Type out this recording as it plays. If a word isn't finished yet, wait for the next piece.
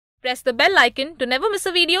Press the bell icon to never miss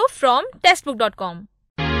a video from testbook.com.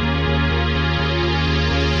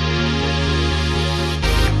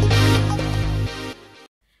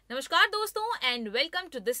 नमस्कार दोस्तों and welcome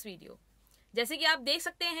to this video. जैसे कि आप देख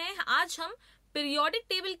सकते हैं, आज हम पीरियोडिक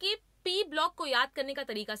टेबल के पी ब्लॉक को याद करने का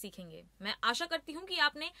तरीका सीखेंगे। मैं आशा करती हूं कि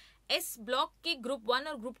आपने एस ब्लॉक के ग्रुप 1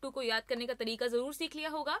 और ग्रुप 2 को याद करने का तरीका जरूर सीख लिया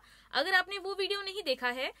होगा। अगर आपने वो वीडियो नहीं देखा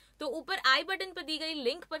है तो ऊपर आई बटन पर दी गई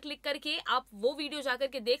लिंक पर क्लिक करके आप वो वीडियो जाकर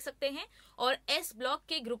के देख सकते हैं और एस ब्लॉक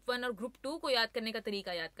के ग्रुप 1 और ग्रुप 2 को याद करने का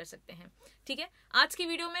तरीका याद कर सकते हैं। ठीक है, आज की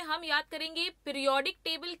वीडियो में हम याद करेंगे पीरियोडिक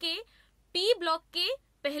टेबल के पी ब्लॉक के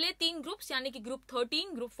पहले 3 ग्रुप्स, यानी कि ग्रुप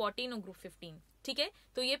 13, ग्रुप 14 और ग्रुप 15। ठीक है,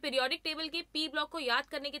 तो ये पीरियोडिक टेबल के पी ब्लॉक को याद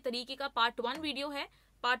करने के तरीके का पार्ट 1 वीडियो है।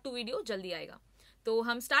 पार्ट 2 वीडियो जल्दी आएगा। तो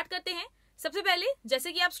हम स्टार्ट करते हैं। सबसे पहले,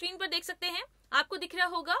 जैसे कि आप स्क्रीन पर देख सकते हैं, आपको दिख रहा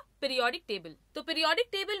होगा पीरियोडिक टेबल। तो पीरियोडिक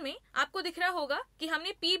टेबल में आपको दिख रहा होगा कि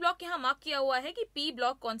हमने पी ब्लॉक यहाँ मार्क किया हुआ है कि पी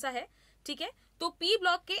ब्लॉक कौन सा है। ठीक है, तो पी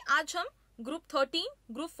ब्लॉक के आज हम ग्रुप 13,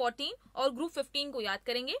 ग्रुप 14 और ग्रुप 15 को याद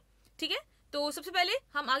करेंगे। ठीक है, तो सबसे पहले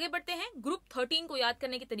हम आगे बढ़ते हैं, ग्रुप 13 को याद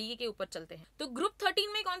करने के तरीके के ऊपर चलते हैं। तो ग्रुप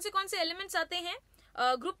 13 में कौन से एलिमेंट्स आते हैं?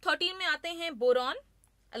 ग्रुप 13 में आते हैं बोरॉन,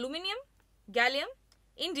 एल्यूमिनियम, गैलियम,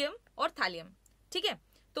 इंडियम और थैलियम। ठीक है,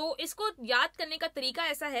 तो इसको याद करने का तरीका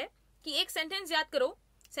ऐसा है कि एक सेंटेंस याद करो।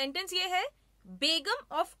 सेंटेंस ये है, बेगम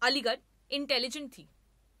ऑफ अलीगढ़ इंटेलिजेंट थी।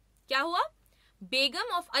 क्या हुआ?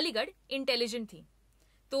 बेगम ऑफ अलीगढ़ इंटेलिजेंट थी।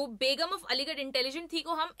 तो बेगम ऑफ अलीगढ़ इंटेलिजेंट थी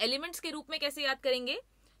को हम एलिमेंट्स के रूप में कैसे याद करेंगे?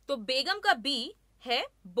 तो बेगम का बी है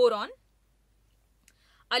बोरॉन,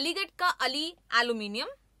 अलीगढ़ का अली एल्यूमिनियम,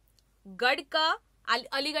 गढ़ का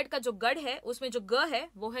अलीगढ़ का जो गढ़ है उसमें जो ग है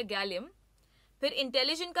वो है गैलियम, फिर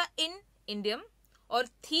इंटेलिजेंट का इन इंडियम और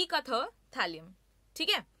थी का थ थैलियम। ठीक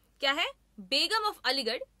है, क्या है? बेगम ऑफ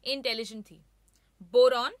अलीगढ़ इंटेलिजेंट थी,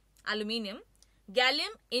 boron, aluminium,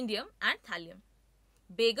 gallium, indium and thallium.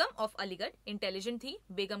 Begum of Aligarh intelligent थी,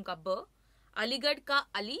 बेगम का ब, अलीगढ़ का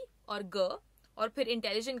अली और ग और फिर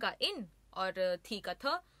इंटेलिजेंट का इन और थी का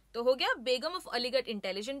थ। तो हो गया बेगम ऑफ अलीगढ़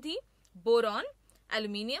इंटेलिजेंट थी, boron,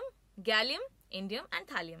 aluminium, gallium, indium and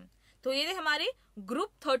thallium. तो ये हमारे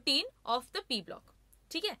group 13 of the P block.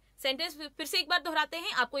 ठीक है, सेंटेंस फिर से एक बार दोहराते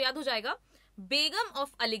हैं, आपको याद हो जाएगा। बेगम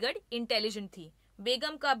ऑफ अलीगढ़ इंटेलिजेंट थी,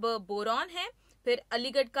 बेगम का ब बोरॉन है, फिर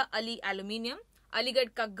अलीगढ़ का अली एल्यूमिनियम, अलीगढ़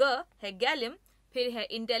का ग है गैलियम, फिर है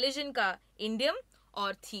इंटेलिजेंट का इंडियम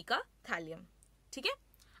और थी का थैलियम। ठीक है,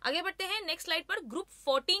 आगे बढ़ते हैं। नेक्स्ट स्लाइड पर ग्रुप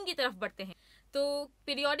 14 की तरफ बढ़ते हैं। तो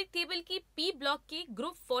पीरियोडिक टेबल की पी ब्लॉक की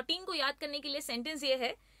ग्रुप 14 को याद करने के लिए सेंटेंस ये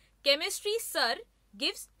है, केमिस्ट्री सर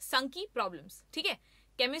गिव्स संकी प्रॉब्लम्स। ठीक है,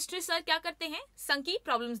 केमिस्ट्री सर क्या करते हैं? संकी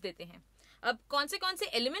प्रॉब्लम्स देते हैं। अब कौन से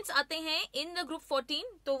एलिमेंट्स आते हैं इन द ग्रुप 14?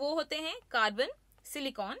 तो वो होते हैं कार्बन,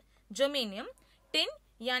 सिलिकॉन, जर्मेनियम, टिन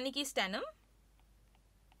यानी कि स्टैनम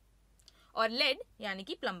और लेड यानी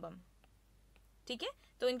कि प्लम्बम। ठीक है,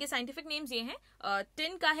 तो इनके साइंटिफिक नेम्स ये हैं,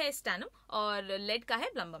 टिन का है स्टैनम और लेड का है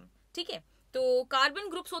प्लम्बम। ठीक है, तो कार्बन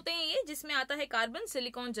ग्रुप्स होते हैं ये, जिसमें आता है कार्बन,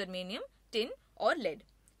 सिलिकॉन, जर्मेनियम, टिन और लेड।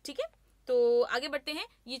 ठीक है, तो आगे बढ़ते हैं।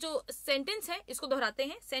 ये जो सेंटेंस है इसको दोहराते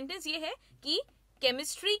हैं। सेंटेंस ये है कि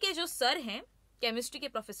केमिस्ट्री के जो सर हैं, केमिस्ट्री के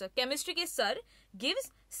प्रोफेसर, केमिस्ट्री के सर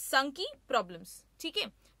गिव्स संकी प्रॉब्लम्स। ठीक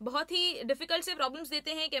है, बहुत ही डिफिकल्ट से प्रॉब्लम्स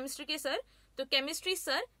देते हैं केमिस्ट्री के सर। तो केमिस्ट्री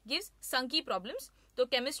सर गिव्स संकी प्रॉब्लम्स। तो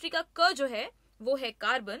केमिस्ट्री का क जो है वो है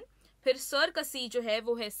कार्बन, फिर सर का सी जो है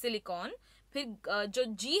वो है सिलिकॉन, फिर जो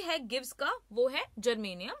जी है गिव्स का वो है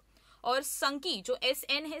जर्मेनियम और संकी जो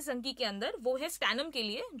SN है संकी के अंदर वो है स्टैनम के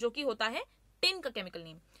लिए, जो कि होता है टिन का केमिकल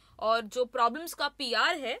नेम। और जो प्रॉब्लम्स का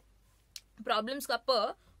PR है, प्रॉब्लम्स का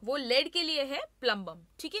प वो लेड के लिए है प्लम्बम।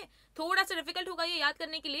 ठीक है, थोड़ा सा डिफिकल्ट होगा ये याद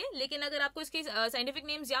करने के लिए, लेकिन अगर आपको इसके साइंटिफिक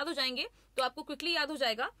नेम्स याद हो जाएंगे तो आपको क्विकली याद हो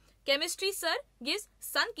जाएगा। केमिस्ट्री सर गिव्स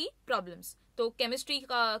सन की प्रॉब्लम्स। तो केमिस्ट्री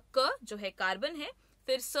का क जो है कार्बन है,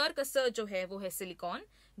 फिर सर का स जो है वो है सिलिकॉन,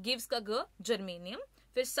 गिव्स का ग जर्मेनियम,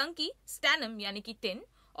 फिर सन की स्टैनम यानी कि टिन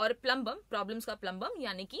और प्लम्बम, प्रॉब्लम्स का प्लम्बम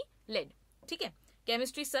यानी कि लेड। ठीक है,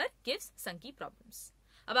 केमिस्ट्री सर गिव्स सन की प्रॉब्लम्स।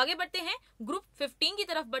 अब आगे बढ़ते हैं, ग्रुप 15 की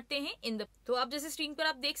तरफ बढ़ते हैं। तो आप जैसे स्क्रीन पर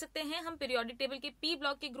आप देख सकते हैं, हम पीरियोडिक टेबल के पी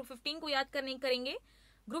ब्लॉक के ग्रुप 15 को याद करेंगे।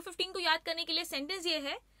 ग्रुप 15 को याद करने के लिए सेंटेंस ये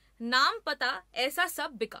है, नाम पता ऐसा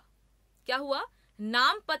सब बिका। क्या हुआ?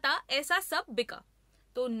 नाम पता ऐसा सब बिका।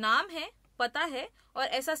 तो नाम है, पता है और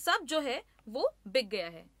ऐसा सब जो है वो बिक गया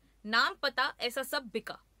है। नाम पता ऐसा सब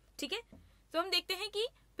बिका। ठीक है, तो हम देखते हैं कि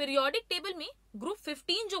पीरियोडिक टेबल में ग्रुप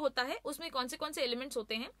 15 जो होता है उसमें कौन से एलिमेंट्स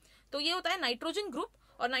होते हैं। तो ये होता है नाइट्रोजन ग्रुप,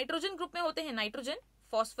 और नाइट्रोजन ग्रुप में होते हैं नाइट्रोजन,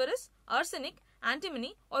 फॉस्फोरस, आर्सेनिक,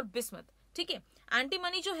 एंटीमनी और बिस्मथ। ठीक है,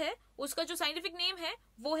 एंटीमनी जो है उसका जो साइंटिफिक नेम है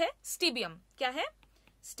वो है स्टीबियम। क्या है?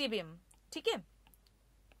 स्टीबियम। ठीक है,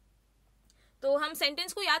 तो हम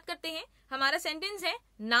सेंटेंस को याद करते हैं। हमारा सेंटेंस है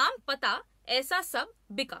नाम पता ऐसा सब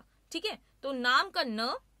बिका। ठीक है, तो नाम का न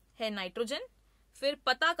है नाइट्रोजन, फिर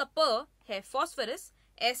पता का प है फॉस्फोरस,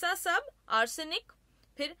 ऐसा सब आर्सेनिक,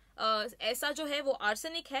 फिर ऐसा जो है वो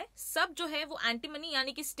आर्सेनिक है, सब जो है वो एंटीमनी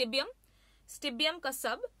यानी कि स्टिबियम, स्टिबियम का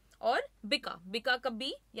सब, और बिका, बिका का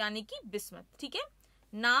बी यानी कि बिस्मथ। ठीक है,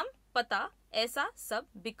 नाम पता ऐसा सब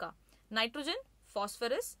बिका, नाइट्रोजन,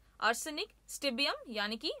 फॉस्फोरस, आर्सेनिक, स्टिबियम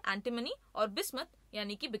यानी कि एंटीमनी, और बिस्मथ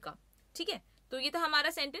यानी कि बिका। ठीक है, तो ये था हमारा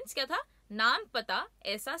सेंटेंस, क्या था, नाम पता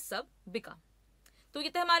ऐसा सब बिका। तो ये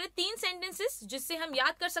थे हमारे 3 सेंटेंसेस जिससे हम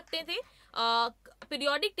याद कर सकते थे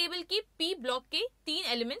पीरियोडिक टेबल की पी ब्लॉक के 3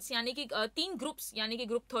 एलिमेंट्स यानी कि 3 ग्रुप्स, यानी कि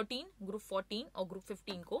ग्रुप 13, ग्रुप 14 और ग्रुप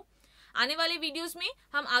 15 को। आने वाले वीडियोस में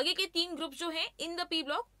हम आगे के 3 ग्रुप जो हैं इन द पी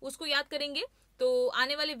ब्लॉक उसको याद करेंगे। तो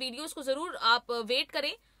आने वाले वीडियोस को जरूर आप वेट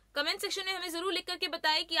करें। कमेंट सेक्शन में हमें जरूर लिख करके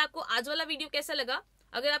बताएं कि आपको आज वाला वीडियो कैसा लगा।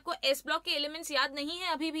 अगर आपको एस ब्लॉक के एलिमेंट्स याद नहीं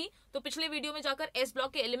है अभी भी, तो पिछले वीडियो में जाकर एस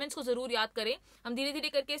ब्लॉक के एलिमेंट्स को जरूर याद करें। हम धीरे धीरे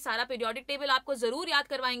करके सारा पीरियोडिक टेबल आपको जरूर याद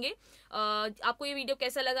करवाएंगे। आपको ये वीडियो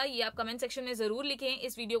कैसा लगा ये आप कमेंट सेक्शन में जरूर लिखें।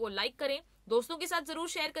 इस वीडियो को लाइक करें, दोस्तों के साथ जरूर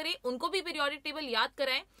शेयर करें, उनको भी पीरियोडिक टेबल याद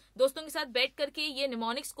कराएं। दोस्तों के साथ बैठ करके ये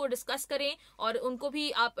निमोनिक्स को डिस्कस करें और उनको भी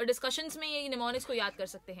आप डिस्कशंस में ये निमोनिक्स को याद कर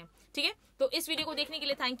सकते हैं। ठीक है, तो इस वीडियो को देखने के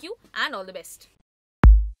लिए thank you and all the best.